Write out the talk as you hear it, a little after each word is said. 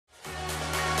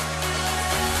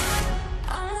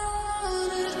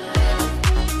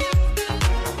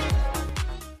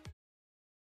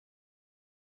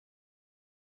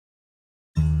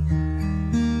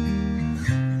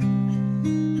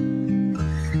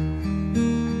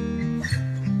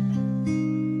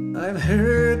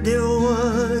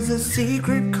a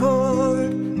secret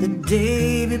chord that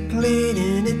David played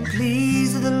and it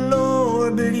pleased the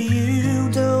Lord, but you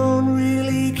don't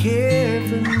really care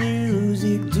for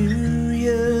music, do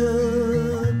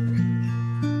you?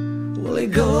 Well,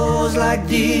 it goes like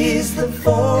this: the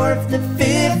fourth, the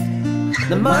fifth,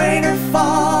 the minor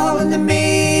fall and the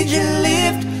major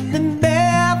lift, the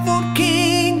barefoot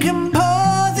king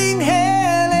composing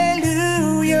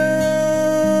hallelujah,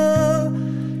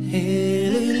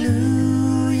 hallelujah,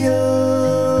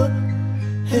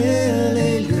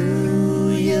 hallelujah,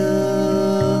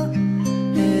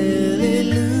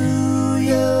 hallelujah,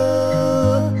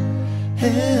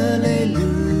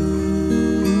 hallelujah.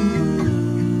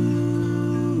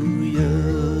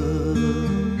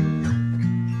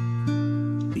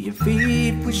 Your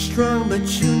feet were strong, but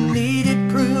you needed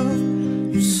proof.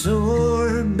 You saw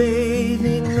her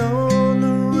bathing on the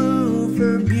roof,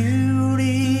 her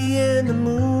beauty and the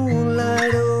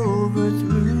moonlight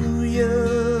overthrew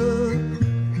you.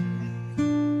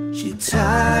 She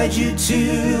tied you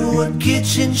to a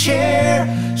kitchen chair,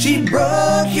 she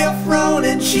broke your throne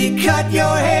and she cut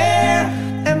your hair,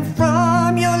 and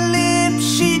from your lips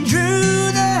she drew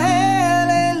the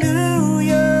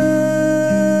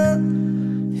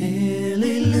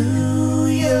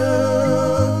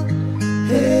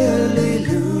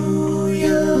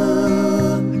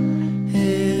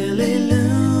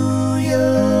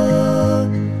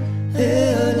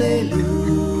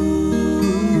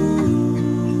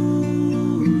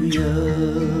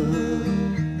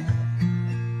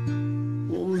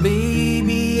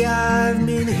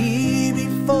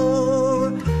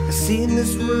in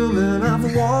this room and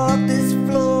I've walked this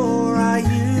floor. I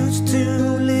used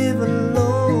to live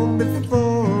alone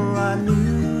before I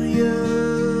knew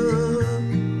you,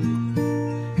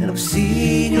 and I've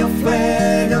seen your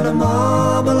flag on a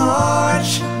marble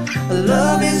arch.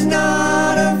 Love is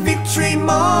not a victory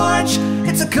march,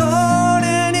 it's a chord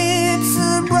and it's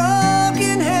a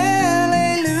broken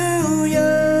hallelujah,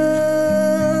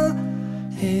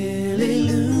 hallelujah,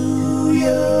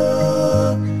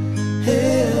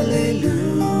 hallelujah,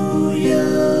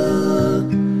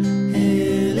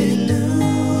 hallelujah,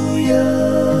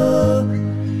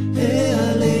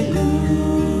 hallelujah.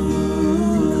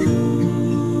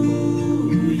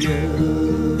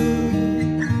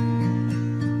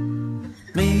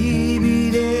 Maybe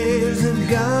there's a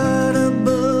God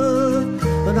above,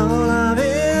 but all I've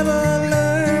ever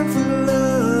learned from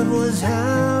love was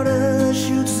how to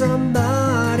shoot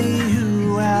somebody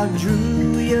who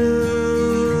outdrew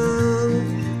you.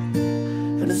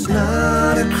 And it's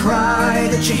not a cry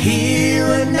that you hear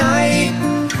at night,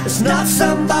 it's not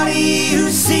somebody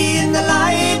who's seeing the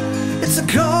light, it's a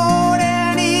chord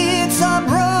and it's a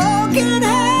broken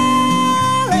hallelujah,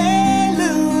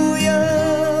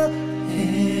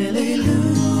 hallelujah,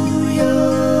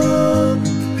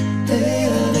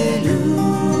 hallelujah,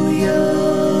 hallelujah,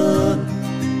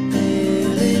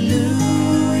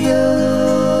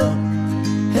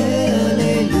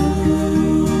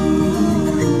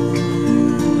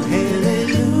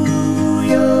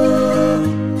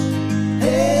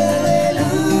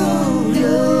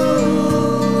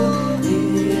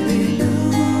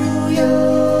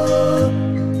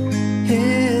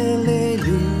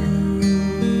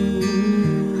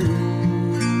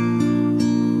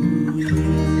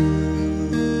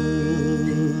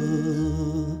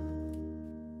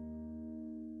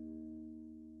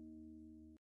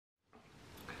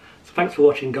 Thanks for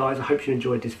watching, guys. I hope you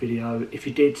enjoyed this video. If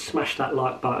you did, smash that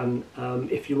like button.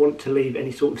 If you want to leave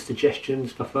any sort of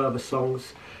suggestions for further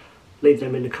songs, leave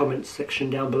them in the comments section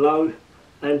down below,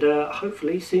 and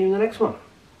hopefully see you in the next one.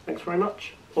 Thanks very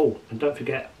much. Oh, and don't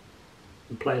forget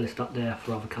the playlist up there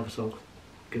for other cover songs.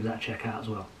 Give that a check out as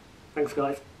well. Thanks,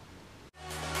 guys.